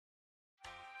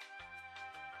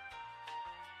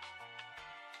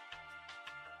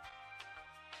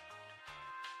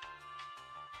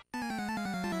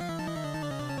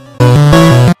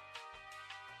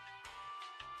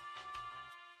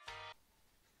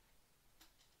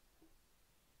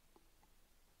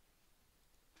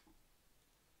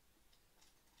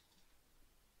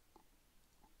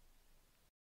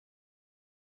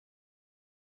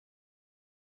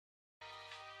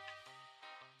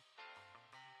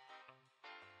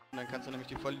Und dann kannst du nämlich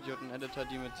die Vollidioten-Editor,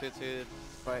 die mit CC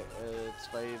 2,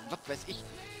 was weiß ich,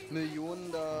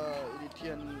 Millionen da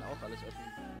editieren, auch alles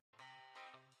öffnen.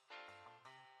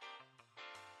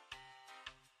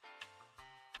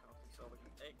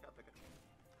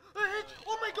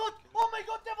 Oh mein Gott! Oh mein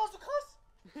Gott, der war so krass!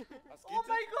 Oh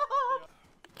mein Gott!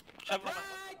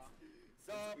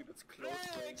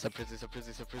 So pretty, so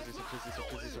pretty, so pretty, so pretty, so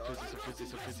pretty, so pretty, so pretty,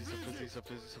 so pretty, so pretty, so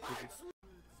pretty, so pretty.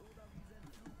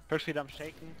 First wieder am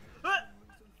Shaken.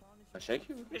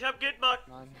 Shaken? Ich hab Gatemarkt!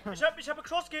 Nein. Ich hab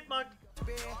Cross Gatemarkt!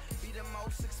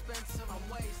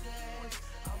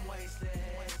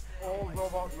 Oh,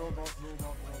 Robot.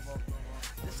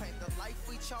 This ain't the life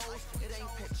we chose, it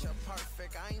ain't picture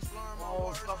perfect. I ain't slurring my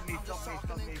words, stop me, I'm just stop me,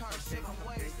 talking in stop me, cursive. stop I'm me,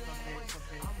 wasted, stop me, stop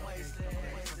me, I'm stop me, wasted, stop me,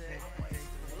 wasted.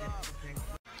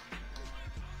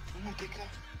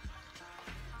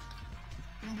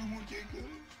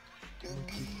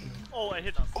 Oh, er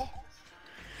hit. Oh!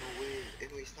 No way,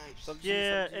 NOA snipes.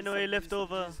 Yeah, NOA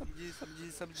leftover. So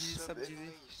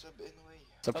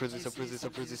pretty, so pretty, so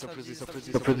pretty, so pretty, so pretty, so pretty,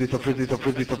 so pretty, so pretty, so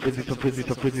pretty, so pretty, so pretty,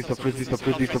 so pretty, so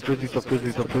pretty, so pretty, so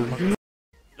pretty, so pretty.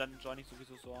 Dann join ich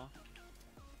sowieso so.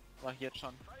 Mach ich jetzt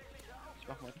schon. Ich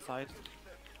mach mal Zeit.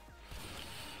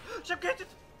 Ich hab gated!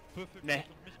 Ne.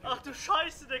 Ach du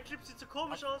Scheiße, der Clip sieht so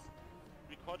komisch aus.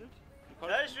 Recorded?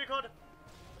 Ja, ich recorde.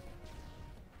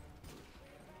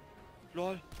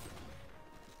 LOL.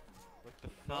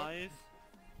 Nice.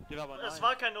 Der war aber nice. Es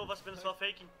war kein Nova-Spin, es war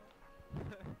Faking.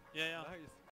 Ja.